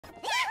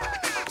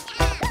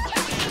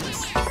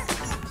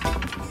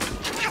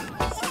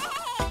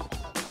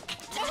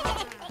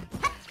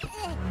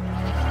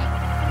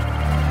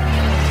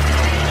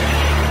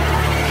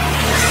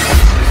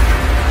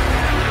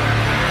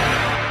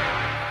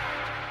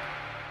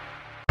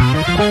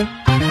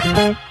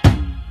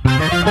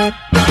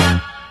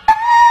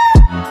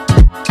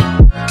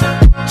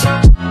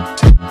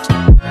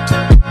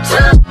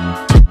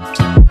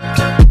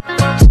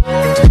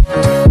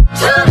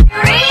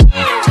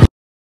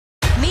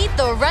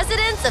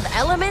Of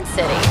Element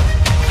City.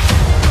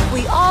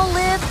 We all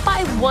live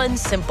by one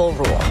simple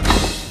rule.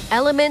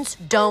 Elements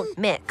don't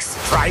mix.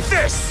 Try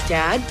this!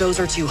 Dad, those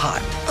are too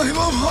hot. I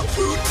love hot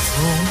food.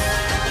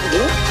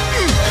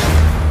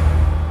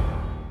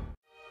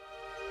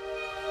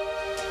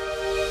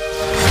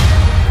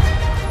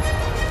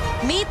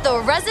 Meet the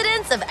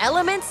residents of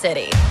Element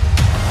City.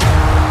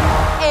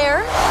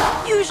 Air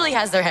usually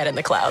has their head in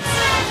the clouds.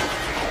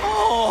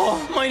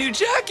 Oh, my new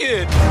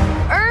jacket!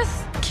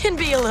 Earth can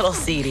be a little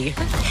seedy.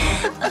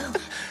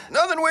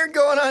 Nothing weird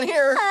going on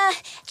here.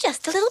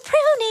 Just a little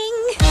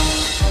pruning.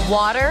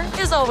 Water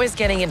is always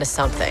getting into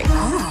something.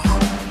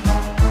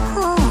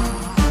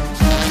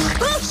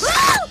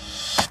 Help!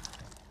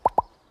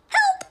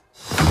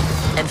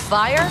 And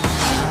fire?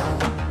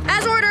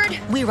 As ordered,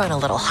 we run a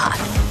little hot.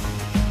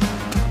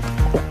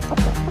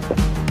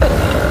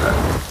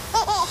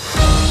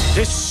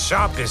 This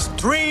shop is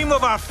dream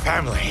of our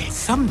family.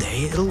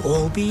 Someday it'll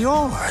all be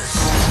yours.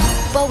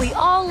 But we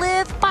all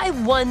live by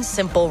one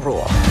simple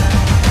rule.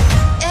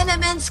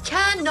 Elements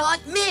cannot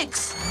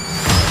mix.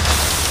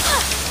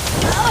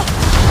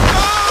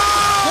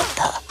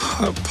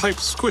 That pipe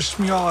squished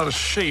me all out of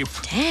shape.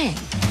 Dang.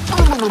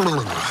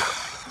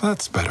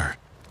 That's better.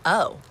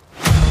 Oh.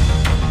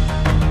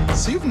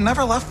 So you've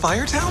never left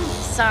Firetown?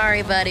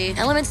 Sorry, buddy.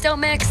 Elements don't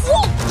mix.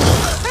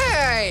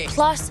 Hey!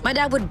 Plus, my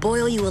dad would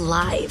boil you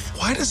alive.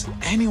 Why does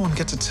anyone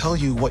get to tell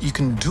you what you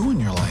can do in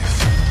your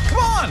life? Come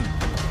on!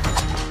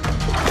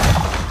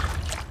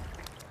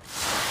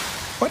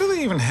 Why do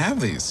they even have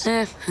these?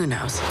 Who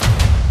knows?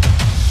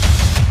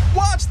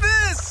 Watch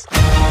this!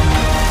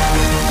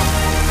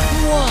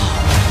 Whoa.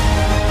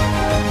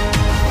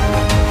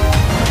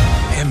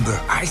 Ember,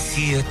 I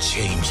see a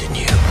change in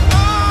you.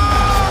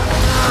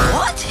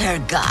 What, hair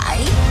guy?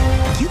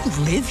 You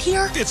live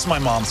here? It's my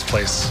mom's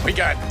place. We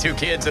got 2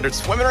 kids that are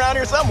swimming around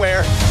here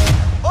somewhere.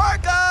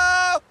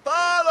 Orca!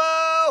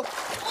 Follow!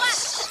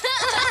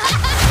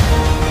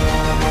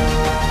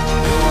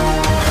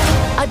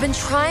 I've been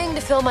trying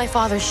to fill my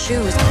father's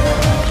shoes,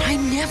 but I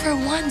never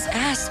once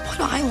asked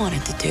what I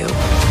wanted to do.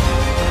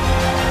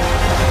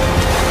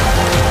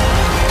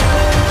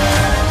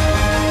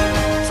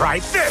 Try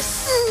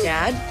this!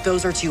 Dad,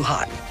 those are too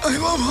hot. I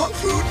love hot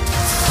food.